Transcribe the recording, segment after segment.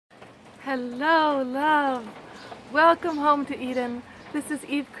Hello, love. Welcome home to Eden. This is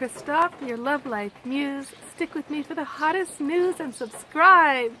Eve Christoph, your Love Life Muse. Stick with me for the hottest news and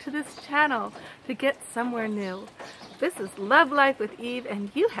subscribe to this channel to get somewhere new. This is Love Life with Eve,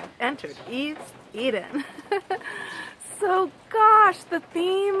 and you have entered Eve's Eden. So, gosh, the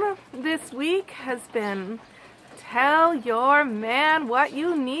theme this week has been tell your man what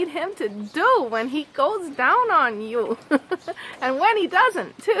you need him to do when he goes down on you. And when he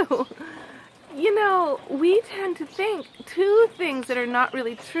doesn't, too. You know, we tend to think two things that are not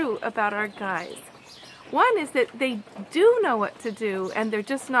really true about our guys. One is that they do know what to do and they're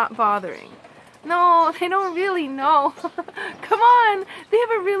just not bothering. No, they don't really know. Come on, they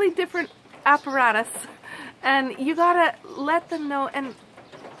have a really different apparatus. And you gotta let them know and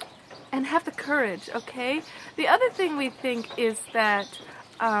have the courage, okay? The other thing we think is that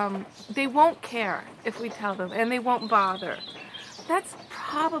they won't care if we tell them, and they won't bother. That's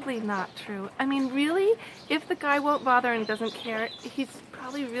probably not true. I mean, really, if the guy won't bother and doesn't care, he's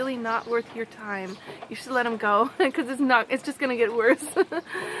probably really not worth your time. You should let him go, because it's just gonna get worse.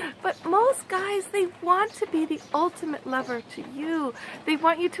 But most guys, they want to be the ultimate lover to you. They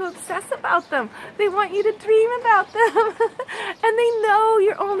want you to obsess about them. They want you to dream about them. And they know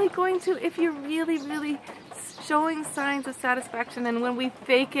you're only going to if you're really, really showing signs of satisfaction. And when we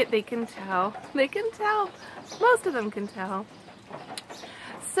fake it, they can tell. They can tell. Most of them can tell.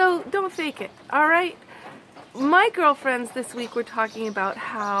 So don't fake it, all right? My girlfriends this week were talking about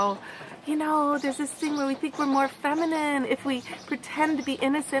how, you know, there's this thing where we think we're more feminine if we pretend to be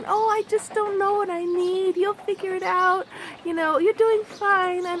innocent. Oh, I just don't know what I need. You'll figure it out. You know, you're doing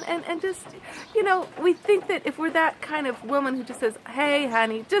fine. And just, you know, we think that if we're that kind of woman who just says, hey,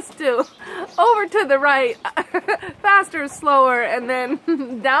 honey, just do over to the right, faster, slower, and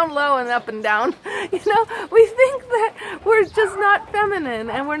then down low and up and down. You know, we think that we're just not feminine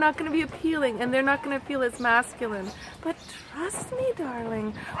and we're not going to be appealing and they're not going to feel as masculine. But trust me,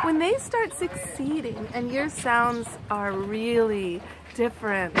 darling, when they start succeeding and your sounds are really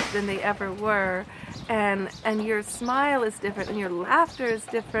different than they ever were, and your smile is different and your laughter is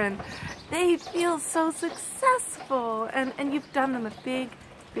different, they feel so successful, and you've done them a big,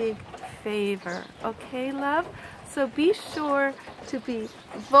 big favor. Okay, love? So be sure to be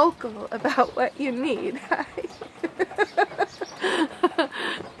vocal about what you need.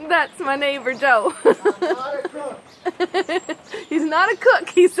 That's my neighbor Joe. I'm not a cook. He's not a cook,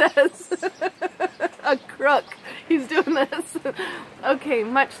 he says. A crook. He's doing this. Okay,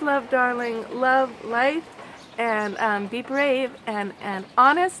 much love, darling. Love life, and be brave and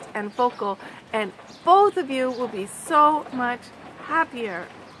honest and vocal, and both of you will be so much happier.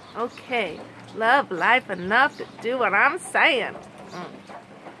 Okay, love life enough to do what I'm saying.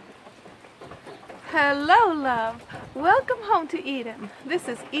 Hello, love. Welcome home to Eden. This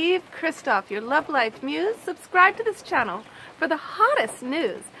is Eve Christoph, your Love Life Muse. Subscribe to this channel for the hottest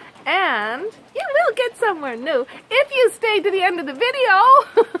news, and you will get somewhere new if you stay to the end of the video.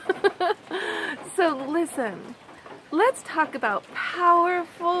 So listen, let's talk about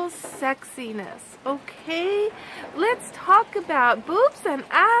powerful sexiness, okay? Let's talk about boobs and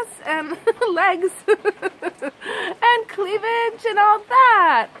ass and legs and cleavage and all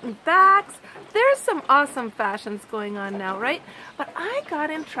that. Backs. There's some awesome fashions going on now, right? But I got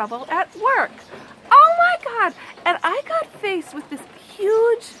in trouble at work. Oh my God! And I got faced with this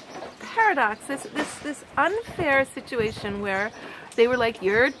huge paradox, this unfair situation where they were like,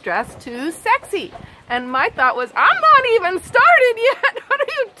 you're dressed too sexy. And my thought was, I'm not even started yet. What are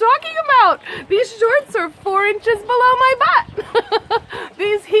you talking about? These shorts are 4 inches below my butt.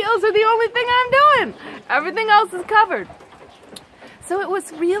 These heels are the only thing I'm doing. Everything else is covered. So it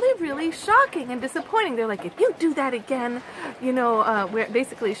was really, really shocking and disappointing. They're like, if you do that again, you know, we're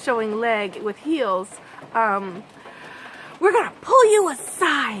basically showing leg with heels, we're gonna pull you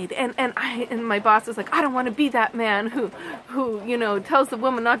aside. And my boss was like, I don't want to be that man who you know tells the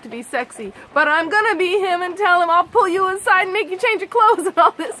woman not to be sexy, but I'm gonna be him and tell him I'll pull you aside and make you change your clothes and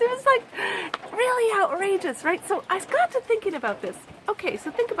all this. It was like really outrageous, right? So I got to thinking about this. Okay,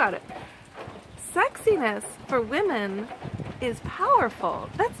 so think about it. Sexiness for women is powerful.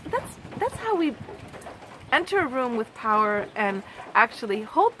 That's how we enter a room with power and actually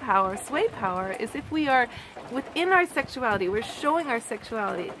hold power, sway power, is if we are within our sexuality. We're showing our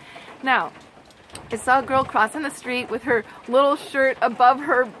sexuality. Now, I saw a girl crossing the street with her little shirt above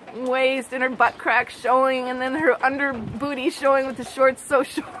her waist and her butt crack showing, and then her under booty showing with the shorts so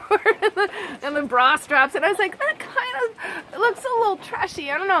short and the bra straps, and I was like, that kind of looks a little trashy.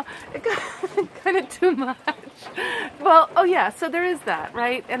 I don't know, it got kind of too much. Well, oh yeah, so there is that,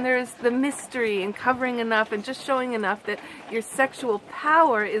 right? And there's the mystery and covering enough and just showing enough that your sexual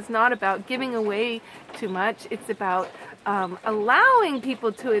power is not about giving away too much. It's about allowing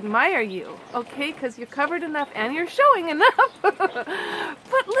people to admire you, okay? Because you're covered enough and you're showing enough.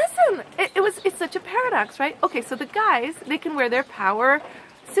 But listen, it's such a paradox, right? Okay, so the guys, they can wear their power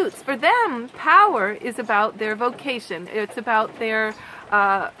suits. For them, power is about their vocation. It's about their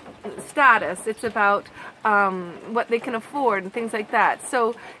status. It's about what they can afford and things like that.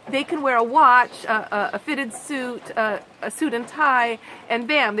 So they can wear a watch, a fitted suit, a suit and tie, and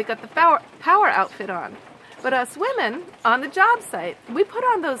bam, they got the power outfit on. But us women on the job site, we put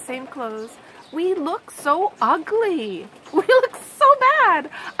on those same clothes. We look so ugly. We look so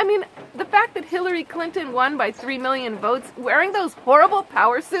bad. I mean, the fact that Hillary Clinton won by 3 million votes wearing those horrible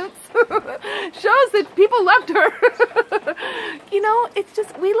power suits shows that people loved her. You know, it's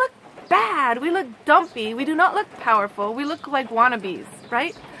just, we look bad. We look dumpy. We do not look powerful. We look like wannabes,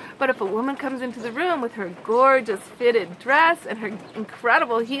 right? But if a woman comes into the room with her gorgeous fitted dress and her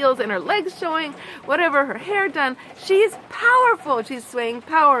incredible heels and her legs showing, whatever, her hair done, she's powerful. She's swaying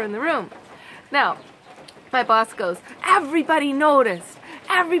power in the room. Now, my boss goes, everybody noticed.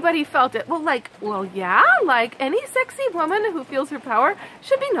 Everybody felt it. Well, yeah, like any sexy woman who feels her power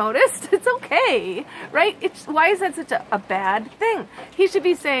should be noticed. It's okay, right? Why is that such a bad thing? He should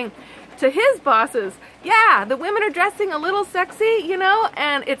be saying to his bosses, yeah, the women are dressing a little sexy, you know,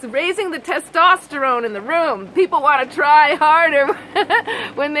 and it's raising the testosterone in the room. People want to try harder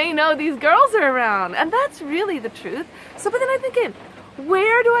when they know these girls are around. And that's really the truth. So, but then I'm thinking,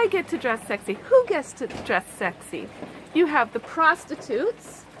 where do I get to dress sexy? Who gets to dress sexy? You have the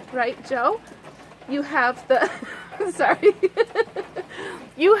prostitutes, right, Joe? You have the, sorry.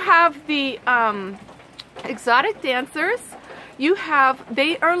 You have the exotic dancers. You have,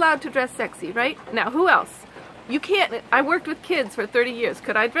 they are allowed to dress sexy, right? Now, who else? You can't, I worked with kids for 30 years.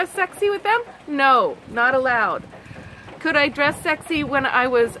 Could I dress sexy with them? No, not allowed. Could I dress sexy when I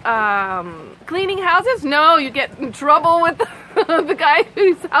was cleaning houses? No, you get in trouble with the guy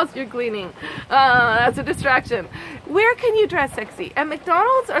whose house you're cleaning. That's a distraction. Where can you dress sexy? At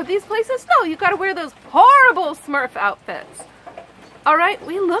McDonald's or these places? No, you gotta wear those horrible Smurf outfits. All right,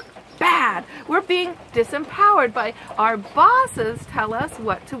 we look bad. We're being disempowered by our bosses tell us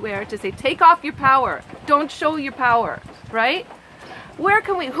what to wear, to say, take off your power. Don't show your power, right? Where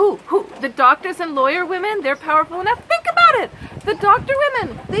can we, who? The doctors and lawyer women, they're powerful enough. Think about it. The doctor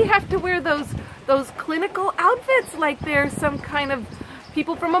women, they have to wear those clinical outfits like they're some kind of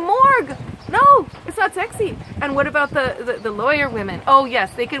people from a morgue. No, it's not sexy. And what about the lawyer women? Oh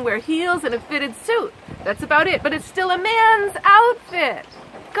yes, they can wear heels and a fitted suit. That's about it, but it's still a man's outfit.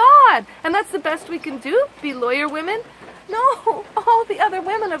 God, and that's the best we can do? Be lawyer women? No, all the other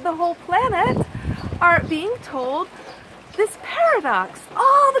women of the whole planet are being told this paradox.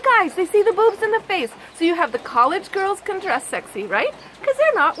 All the guys, they see the boobs in the face. So you have the college girls can dress sexy, right? Because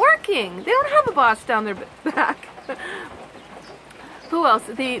they're not working. They don't have a boss down their back. Who else?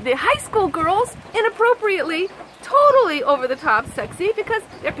 The high school girls, inappropriately, totally over the top sexy because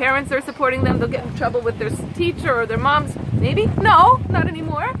their parents are supporting them. They'll get in trouble with their teacher or their moms. Maybe? No, not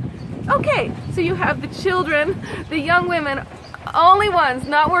anymore. Okay, so you have the children, the young women, only ones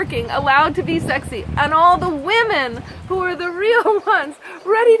not working, allowed to be sexy, and all the women who are the real ones,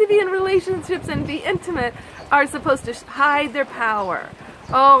 ready to be in relationships and be intimate, are supposed to hide their power.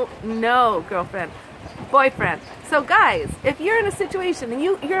 Oh no, girlfriend, boyfriend. So guys, if you're in a situation and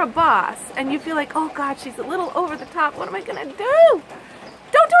you're a boss and you feel like, oh God, she's a little over the top, what am I gonna do?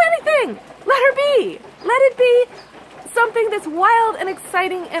 Don't do anything. Let her be. Let it be something that's wild and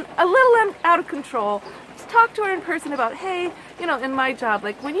exciting and a little out of control. Just talk to her in person about, hey, you know, in my job,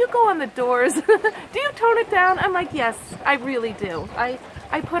 like when you go on the doors, do you tone it down? I'm like, yes, I really do. I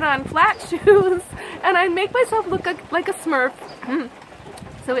put on flat shoes and I make myself look like a Smurf.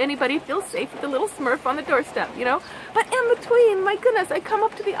 So anybody feels safe with the little Smurf on the doorstep, you know? But in between, my goodness, I come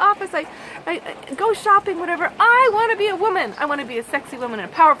up to the office, I go shopping, whatever. I want to be a woman. I want to be a sexy woman and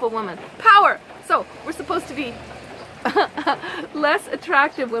a powerful woman. Power! So we're supposed to be less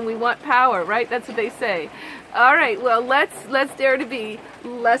attractive when we want power, right? That's what they say. All right, well, let's dare to be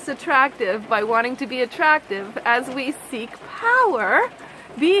less attractive by wanting to be attractive as we seek power.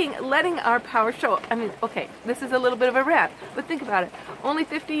 Letting our power show. I mean, okay, this is a little bit of a rant, but think about it. Only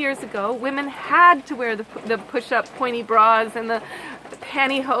 50 years ago, women had to wear the push-up pointy bras and the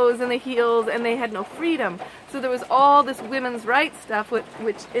pantyhose and the heels, and they had no freedom. So there was all this women's rights stuff,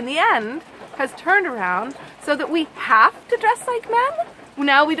 which in the end has turned around so that we have to dress like men.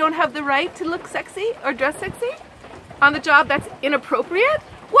 Now we don't have the right to look sexy or dress sexy on the job. That's inappropriate.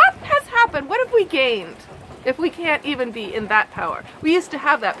 What has happened? What have we gained? if we can't even be in that power? We used to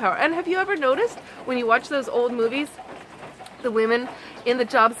have that power. And have you ever noticed when you watch those old movies, the women in the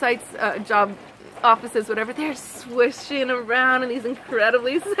job sites, job offices, whatever, they're swishing around in these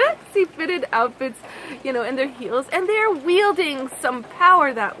incredibly sexy fitted outfits, you know, in their heels, and they're wielding some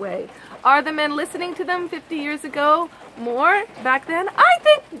power that way. Are the men listening to them 50 years ago more back then? I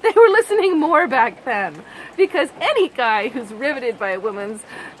think they were listening more back then, because any guy who's riveted by a woman's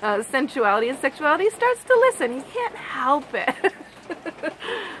sensuality and sexuality starts to listen. He can't help it.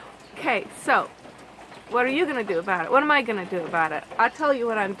 Okay, so what are you going to do about it? What am I going to do about it? I'll tell you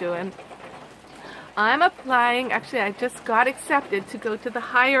what I'm doing. I'm applying, actually I just got accepted to go to the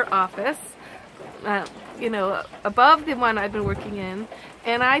higher office, you know, above the one I've been working in,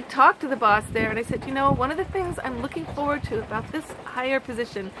 and I talked to the boss there and I said, you know, one of the things I'm looking forward to about this higher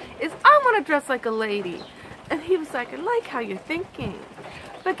position is I want to dress like a lady. And he was like, I like how you're thinking.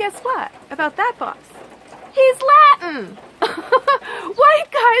 But guess what about that boss? He's Latin!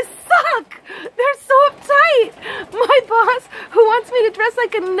 White guys suck! They're so uptight! My boss, who wants me to dress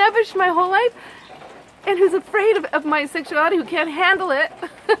like a nevish my whole life, and who's afraid of my sexuality, who can't handle it,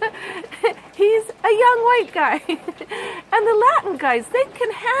 he's a young white guy. And the Latin guys, they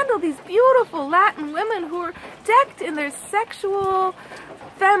can handle these beautiful Latin women who are decked in their sexual,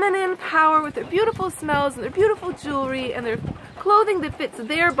 feminine power with their beautiful smells and their beautiful jewelry and their clothing that fits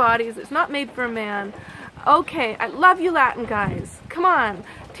their bodies. It's not made for a man. Okay, I love you Latin guys. Come on,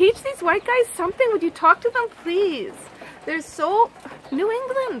 teach these white guys something. Would you talk to them, please? They're so... New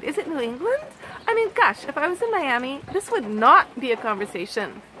England? Is it New England? I mean, gosh, if I was in Miami, this would not be a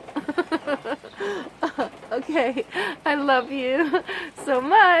conversation. Okay, I love you so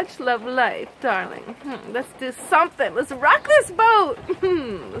much. Love life, darling. Let's do something. Let's rock this boat.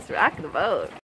 Let's rock the boat.